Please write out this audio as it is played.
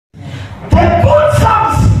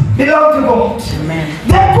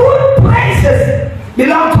The good praises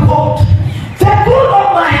belong to God. The good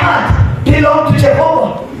of my heart belong to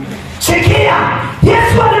Jehovah. Sikia,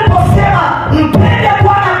 Yesu aliposema mpende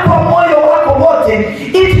Bwana kwa moyo wako wote,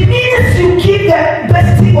 it means you keep the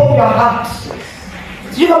best of your heart.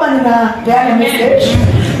 Do you know the message?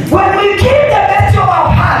 When we keep the best of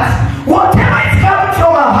our hearts, whatever is coming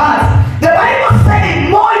from our hearts, the Bible says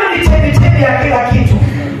moyo ni chemichemi ya kila kitu.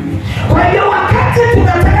 Kwa hiyo wakati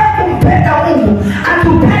tunataka kumpenda Mungu,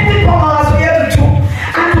 hatupendi kwa mawazo yetu tu,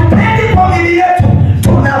 hatupendi kwa mili yetu,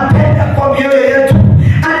 tunapenda kwa mioyo yetu.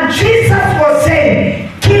 And Jesus was saying,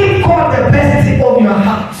 keep God the best of your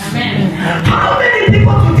heart. Amen. How many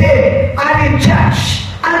people today are in church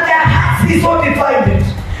and their hearts is so divided?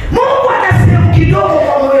 Mungu anasema kidogo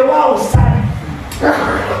kwa moyo wao sana.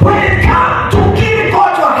 When it comes to giving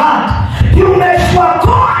God your heart, you make sure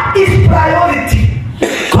God is priority.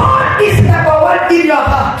 God is number one in your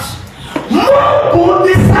heart. Mungu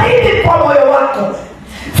nisaidi kwa moyo wako.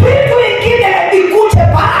 Vitu vingine ikuje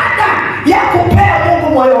baada ya kupea Mungu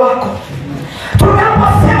moyo wako.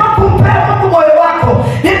 Tunaposema kupea Mungu moyo wako,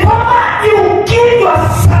 ni kwamba you give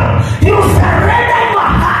yourself, you surrender your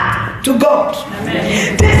heart to God.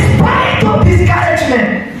 Amen. Despite of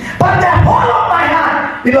discouragement, but the whole of my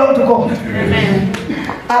heart belongs to God. Amen.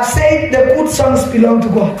 I've said the good songs belong to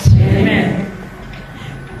God. Amen.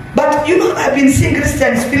 But you know, I've been seeing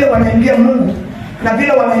Christians vile wanaimbia Mungu na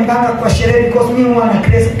vile wanaimbanga kwa sherehe, because mimi wana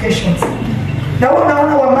crazy occasions. Na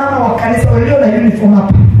unaona wamama wa kanisa walio na uniform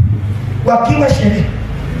hapa, wakiwa sherehe,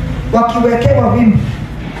 wakiwekewa wimbo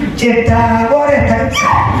Jeta gore kanisa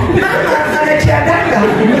mama anachiadanga.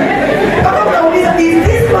 Kama unauliza, is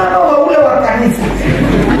this mama wa ule wa kanisa?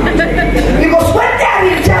 Because when they are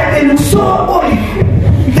in church, they look so holy.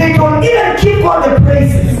 They don't even keep all the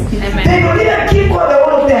praises. Amen. They don't even keep all the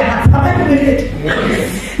whole of their hearts. Amen.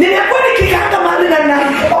 Nilikuwa nikikanga mahali na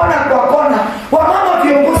naona kwa kona wamama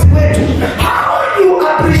viongozi wetu, how you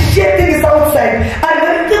appreciate things outside, and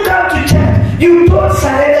when you come to church, you don't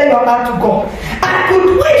surrender your heart to God. I could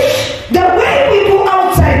wish the way we do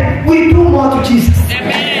outside, we do more to Jesus.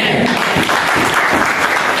 Amen.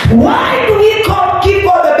 Why do we give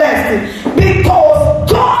God the best?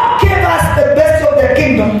 Because God gave us the best of the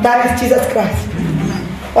kingdom, that is Jesus Christ.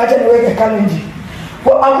 Wacha niweke kanji.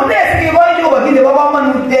 Kwa amune sikiwaje wagine baba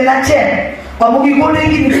manu tenache. Pamugigone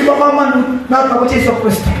hiki ni baba manu na kwa Yesu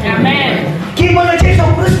Kristo. Amen. Kibono Yesu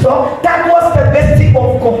Kristo, that was the best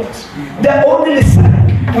of God. The only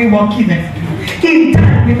son we were given. In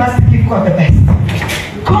turn, we must give God the best.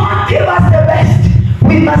 God gave us the best.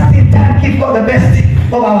 We must in turn give God the best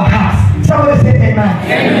of our hearts. Somebody say amen.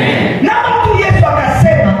 Amen. Na mtu Yesu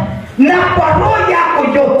akasema, na kwa roho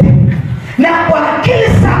yako yote, na kwa akili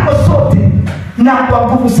zako zote, na kwa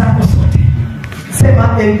nguvu zako zote. Sema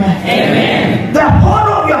amen. Amen. The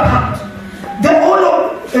whole of your heart, the whole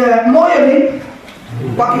of moyo ni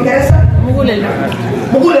kwa Kiingereza mugule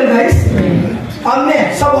guys. Amen.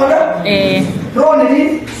 Sabona? Roho ni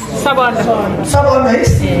nini? Sabona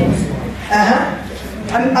is?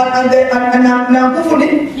 Na nguvu ni?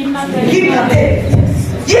 Himate.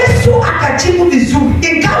 Yesu akajibu vizuri.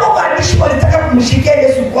 Ingawa waandishi walitaka kumshikia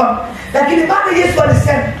Yesu kwa, lakini bado Yesu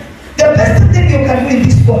alisema, the best thing you can do in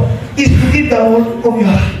this world is to give the whole of your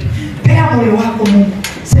heart. Pea moyo wako Mungu.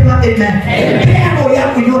 Sema amen. Pea moyo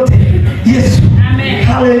yako yote Yesu. Amen.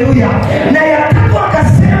 Hallelujah. Na ya tatu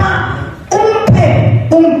akasema,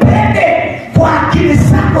 umpende kwa akili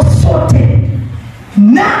zako zote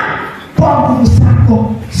na kwa nguvu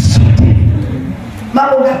zako zote.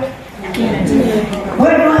 Mambo ngapi?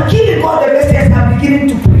 When you are giving God the best, as I'm beginning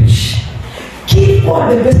to preach, give God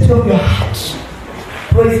the best of your heart.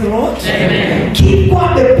 Praise the Lord. Amen. Give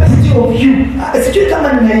God the best of you. Sijui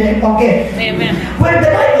kama nimeongea. Amen. When the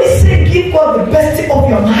Bible is saying give God the best of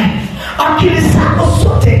your mind, akili zako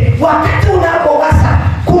zote, wakati unapowaza,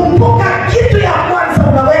 kumbuka kitu ya kwanza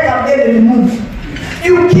unaweka mbele ni Mungu.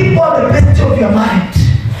 You give God the best of your mind.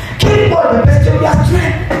 Give God the best of your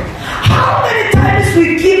strength. How many times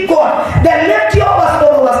we give God the leftovers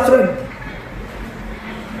of our strength?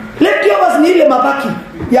 Leftovers ni ile mabaki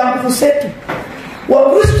ya nguvu zetu.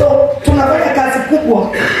 Wakristo tunafanya kazi kubwa,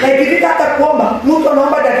 na ikifika hata kuomba, mtu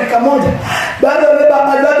anaomba dakika moja, bado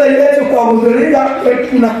baba yetu kwa hudhuria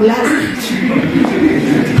na kulala.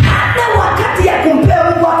 Hata wakati ya kumpea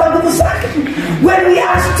Mungu hata nguvu zake. When we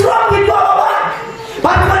are strong with our work,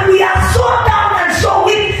 but when we are so down and so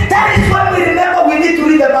weak, that is when we remember we need to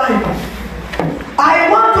read the Bible. I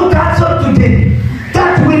want to cancel today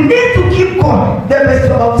that we need to keep God the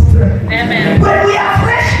best of our strength. Amen. When we are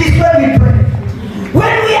fresh is when we pray.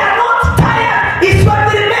 When we are not tired is when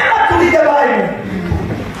we remember to read the Bible.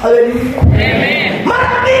 Hallelujah. Amen.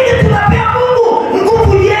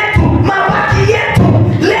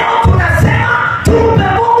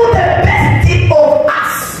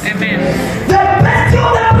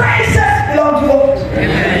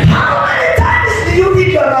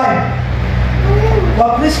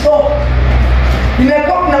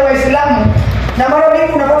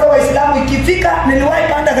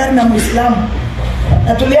 mama.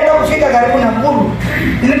 Na tulienda kufika karibu na Mkuru.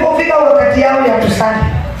 Nilipofika wakati yao ya kusali,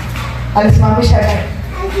 alisimamisha gari.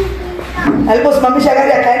 Aliposimamisha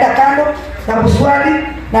gari akaenda kando na kuswali,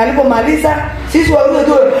 na alipomaliza sisi wawili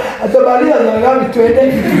tu atabaliwa na gari tuende.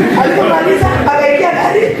 Alipomaliza akaingia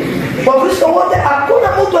gari. Wakristo wote hakuna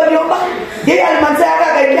mtu aliomba. Yeye alimaliza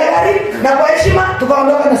akaingia gari na kwa heshima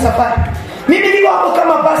tukaondoka na safari. Mimi niko hapo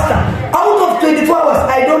kama pastor. Out of 24 hours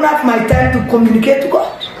I don't have my time to communicate to God.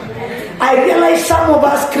 I realize some of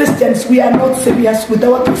us Christians, we are not serious with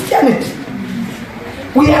our Christianity.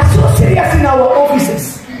 We are so serious in our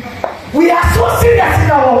offices. We are so serious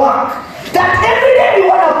in our work that every day we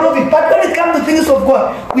want to profit. But when it comes to things of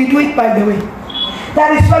God, we do it by the way.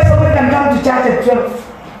 That is why somebody can come to church at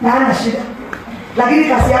 12. Na hana shida. Lakini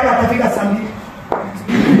kasi yake atafika saa 2.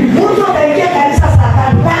 Mtu ataingia kanisa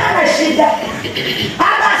saa 5. Na hana shida.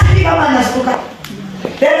 Hana shida kama anashtuka.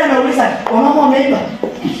 Tena nauliza, wamama wameiba?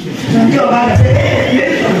 Ndio bana.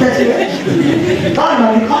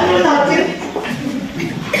 Bana, ni nani?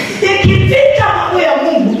 Ikifika mambo ya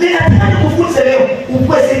Mungu, ninataka kukufunza leo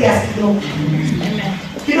ukuwe serious kidogo.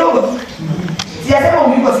 Kidogo. Siyasema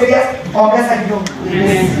uko serious, ongeza kidogo.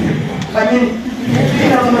 Fanyeni.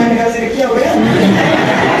 Nina mama nikazirikia wewe.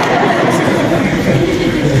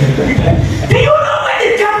 Do you know when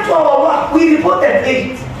it comes to our work, we reported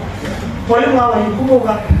 8. Mwalimu hawa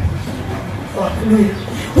yukumbuka.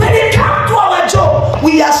 When it comes to our job,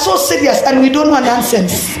 we are so serious and we don't want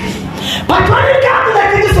nonsense. But when it comes to the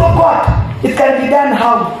things of God, it can be done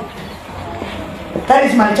how? That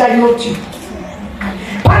is my child, not you.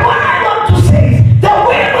 But what I want to say is, the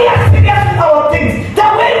way we are serious with our things, the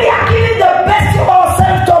way we are giving the best of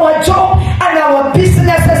ourselves to our job and our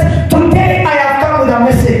businesses, today I have come with a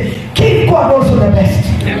message. Give God also the best.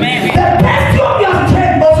 Amen. The best of your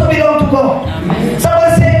strength also belong to God. Amen.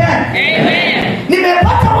 Somebody say amen. Amen.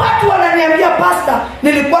 Nimepata watu wananiambia pastor,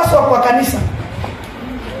 nilipaswa kwa kanisa.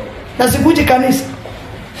 Na sikuji kanisa.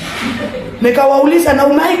 Nikawauliza na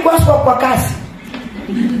umewahi kwaswa kwa kazi?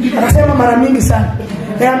 Anasema mara mingi sana.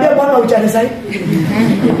 Niambia Bwana uchanisa hivi.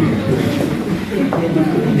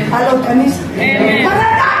 Halo kanisa. Mara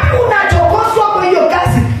ngapi unachokoswa kwa hiyo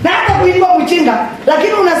kazi? Na hata kuimba mchinga,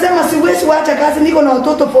 lakini unasema siwezi kuacha kazi, niko na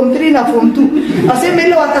watoto form 3 na form 2. Aseme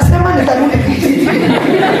ile watasema nitarudi kazi.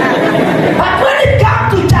 But when it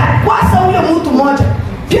comes to church, kwasa huyo mtu mmoja.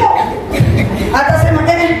 Pio. Atasema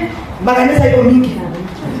makanisa iko mingi.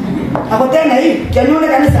 Hapo tena hii, kianyone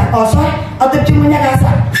kanisa, oso, atapchimunya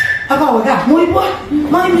kanisa. Hapa waka, muibwa,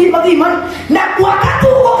 mimi bagi man, na wakati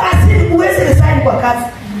uko kazini uweze resign kwa kazi.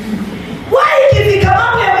 Why if you come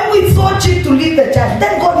out here it's so cheap to leave the church?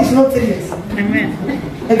 Then God is not serious. Amen.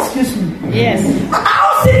 Excuse me. Yes.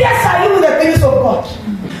 How serious are you with the things of God?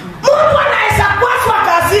 Mungu anaweza kwaswa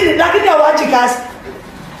kazini lakini hawaachi kazi.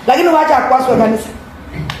 Lakini waacha kwaswa kanisa.